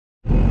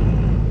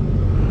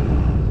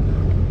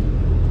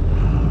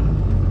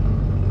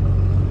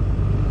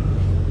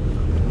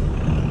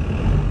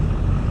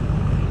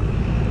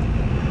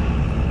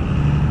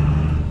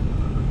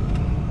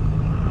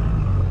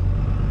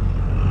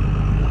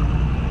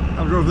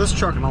drove this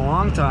truck in a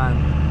long time.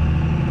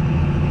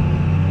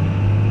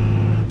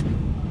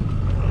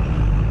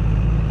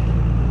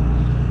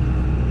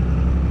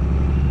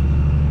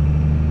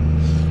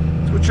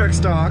 Let's go check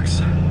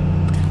stocks.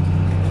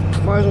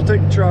 Might as well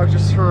take the truck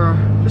just for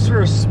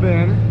a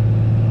spin.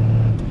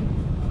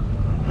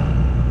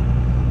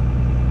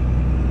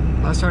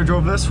 Last time I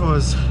drove this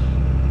was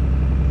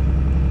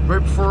right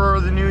before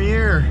the new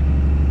year.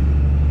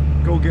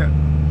 Go get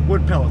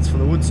wood pellets for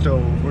the wood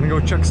stove. We're gonna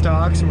go check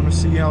stocks and we're gonna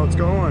see how it's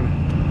going.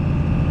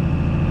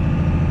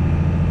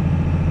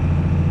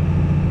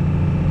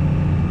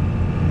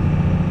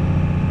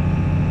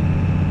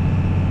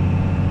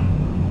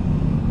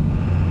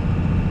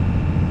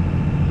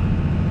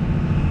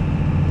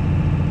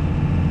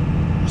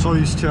 So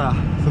used to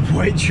the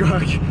white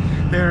truck,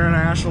 the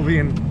International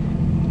being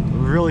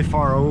really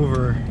far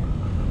over.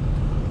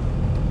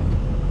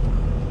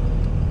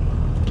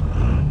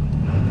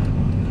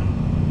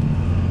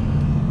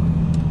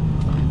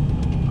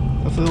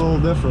 It's a little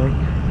different.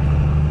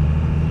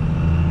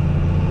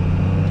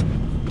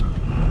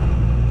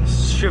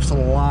 This shifts a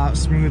lot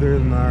smoother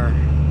than our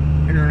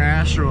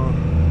International.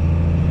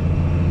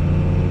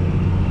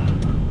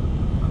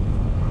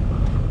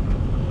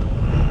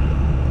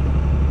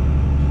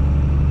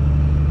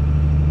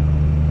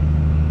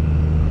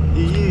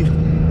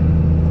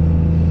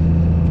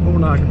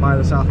 Hoping I can buy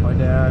this off my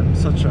dad.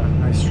 Such a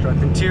nice truck.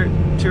 The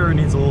interior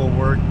needs a little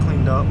work,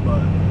 cleaned up,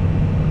 but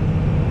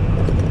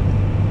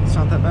it's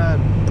not that bad.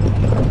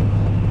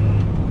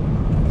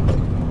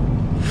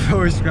 I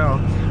always forgot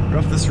how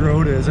rough this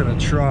road is in a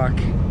truck.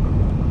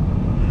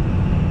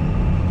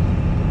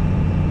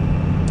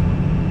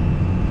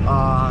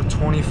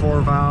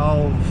 24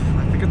 valve.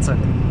 I think it's a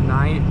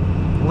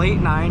late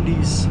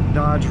 90s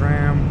Dodge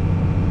Ram.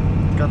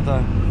 Got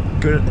the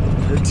good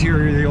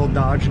interior, the old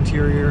Dodge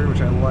interior,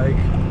 which I like.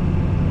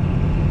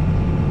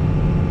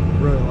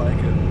 Really like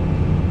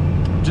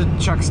it. Just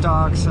check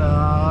stocks.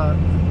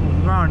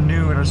 Around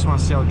noon, I just want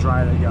to see how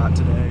dry they got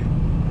today.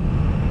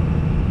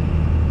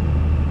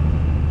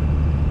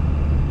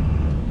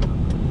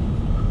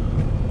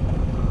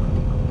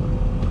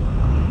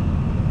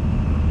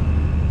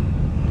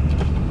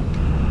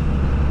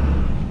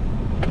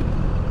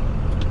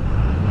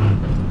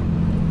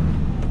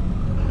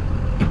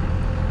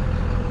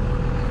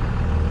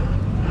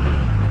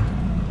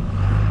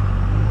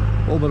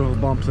 A little bit of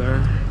a bump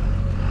there.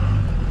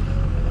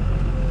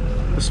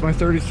 This is my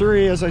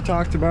 33, as I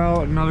talked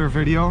about in another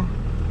video.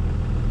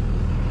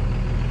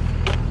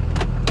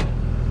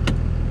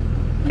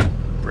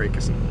 Brake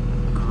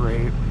isn't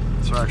great,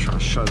 so I actually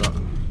want to shut it up.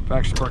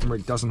 Actually, parking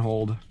brake doesn't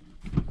hold.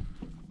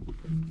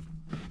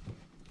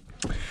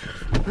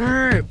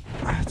 Alright,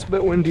 it's a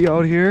bit windy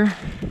out here.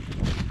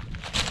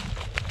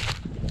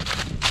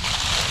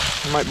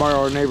 I might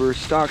borrow our neighbor's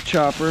stock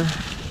chopper.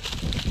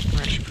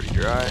 Actually pretty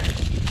dry.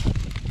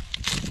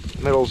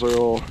 Middles are a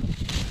little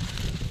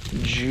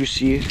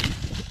juicy.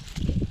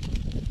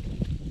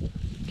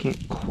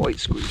 Can't quite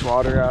squeeze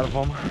water out of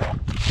them.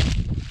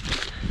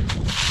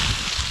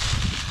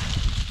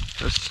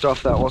 There's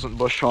stuff that wasn't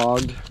bush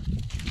hogged.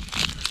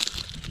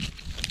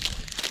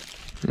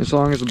 As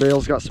long as the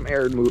bale's got some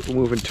air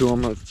moving to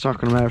them, it's not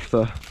gonna matter if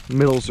the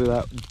middles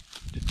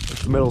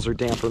are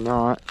damp or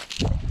not.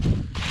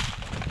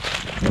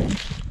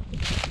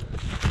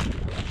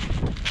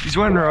 These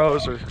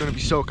windrows are gonna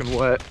be soaking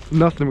wet.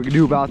 Nothing we can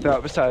do about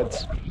that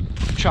besides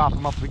chop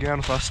them up again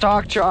with a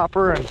stock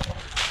chopper and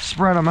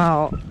spread them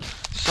out.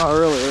 Saw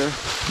earlier.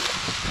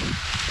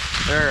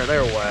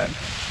 They're wet.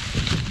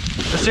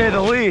 To say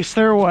the least,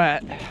 they're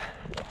wet.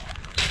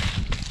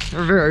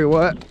 They're very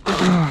wet.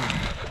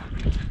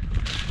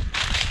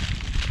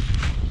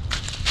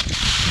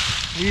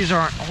 These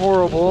aren't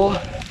horrible.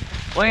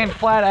 Laying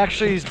flat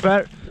actually is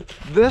better.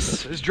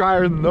 This is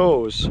drier than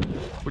those,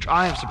 which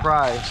I am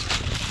surprised.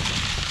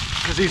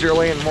 Because these are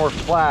laying more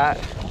flat.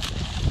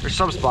 There's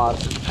some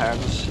spots, it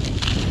depends.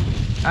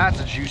 That's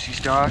a juicy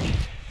stock.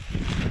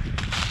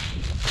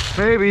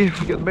 Maybe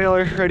we get the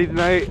baler ready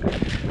tonight.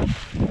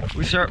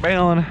 We start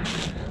baling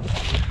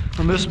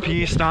on this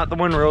piece, not the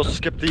windrows.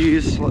 Skip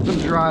these, let them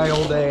dry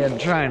all day and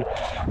try and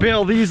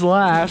bale these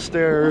last.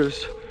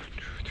 There's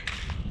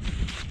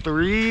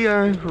 3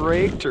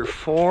 raked, or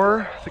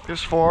 4. I think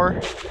there's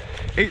 4.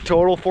 8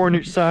 total, 4 on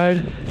each side,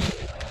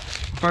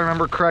 if I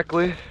remember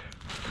correctly.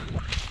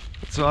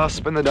 So I'll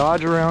spin the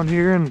Dodge around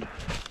here and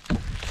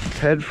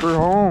head for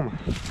home.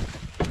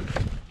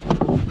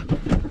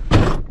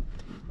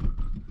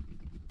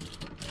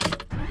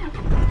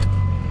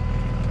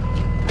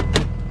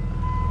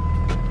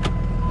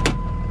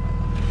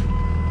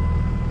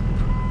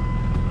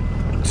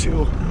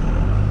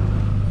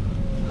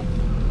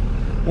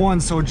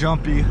 One's so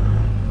jumpy.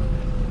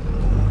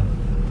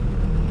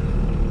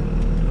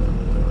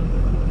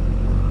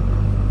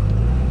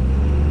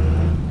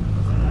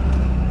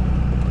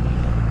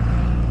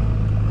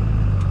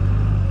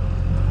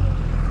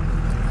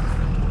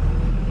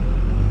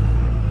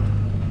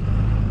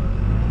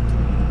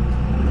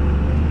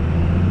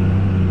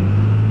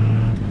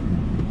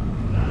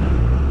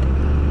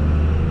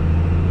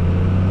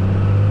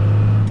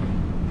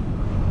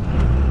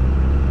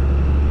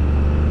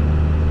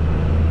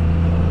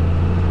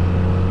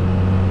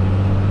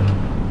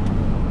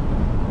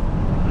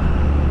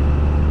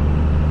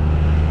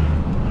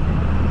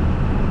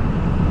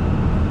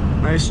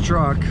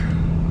 truck.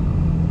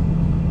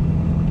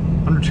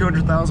 Under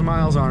 200,000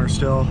 miles on her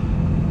still.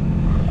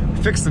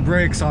 Fixed the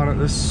brakes on it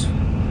this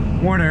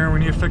morning. We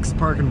need to fix the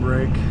parking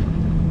brake.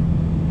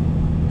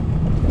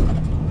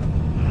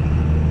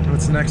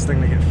 That's the next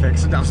thing to get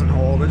fixed. It doesn't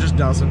hold, it just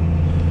doesn't.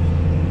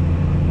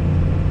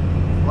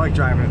 I like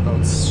driving it though,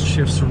 it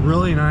shifts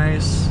really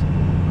nice.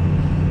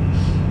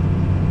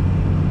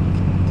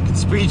 You can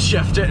speed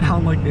shift it,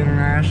 unlike the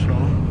International.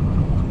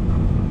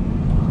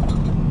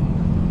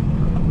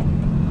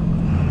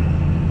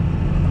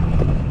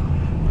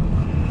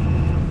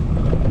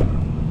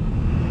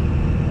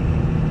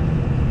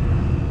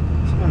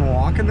 Someone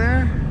walking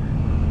there?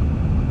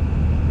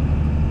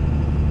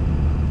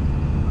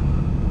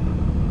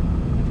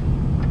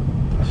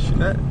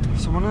 Shit,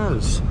 someone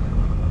is.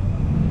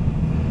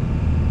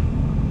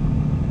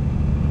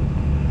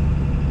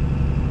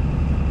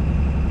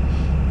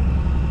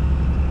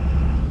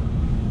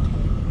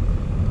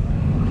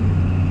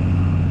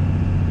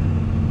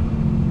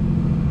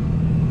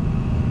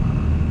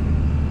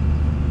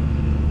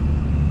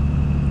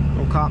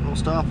 No cop, no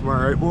stop. Am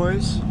I right,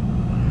 boys?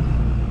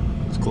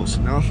 It's close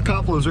enough. The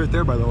cop lives right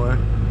there, by the way.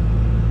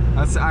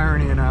 That's the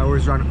irony, and I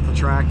always run it with the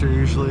tractor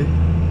usually.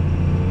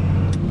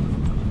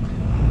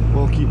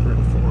 We'll keep her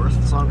in fourth,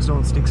 as long as no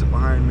one sneaks it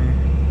behind me.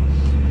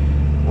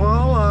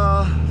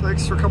 Well,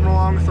 thanks for coming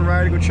along with the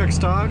ride to go check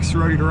stocks.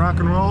 Ready to rock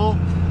and roll.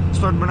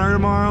 Start Bernard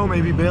tomorrow,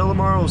 maybe bail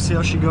tomorrow. We'll see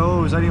how she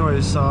goes.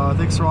 Anyways,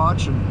 thanks for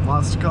watching.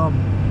 Lots to come.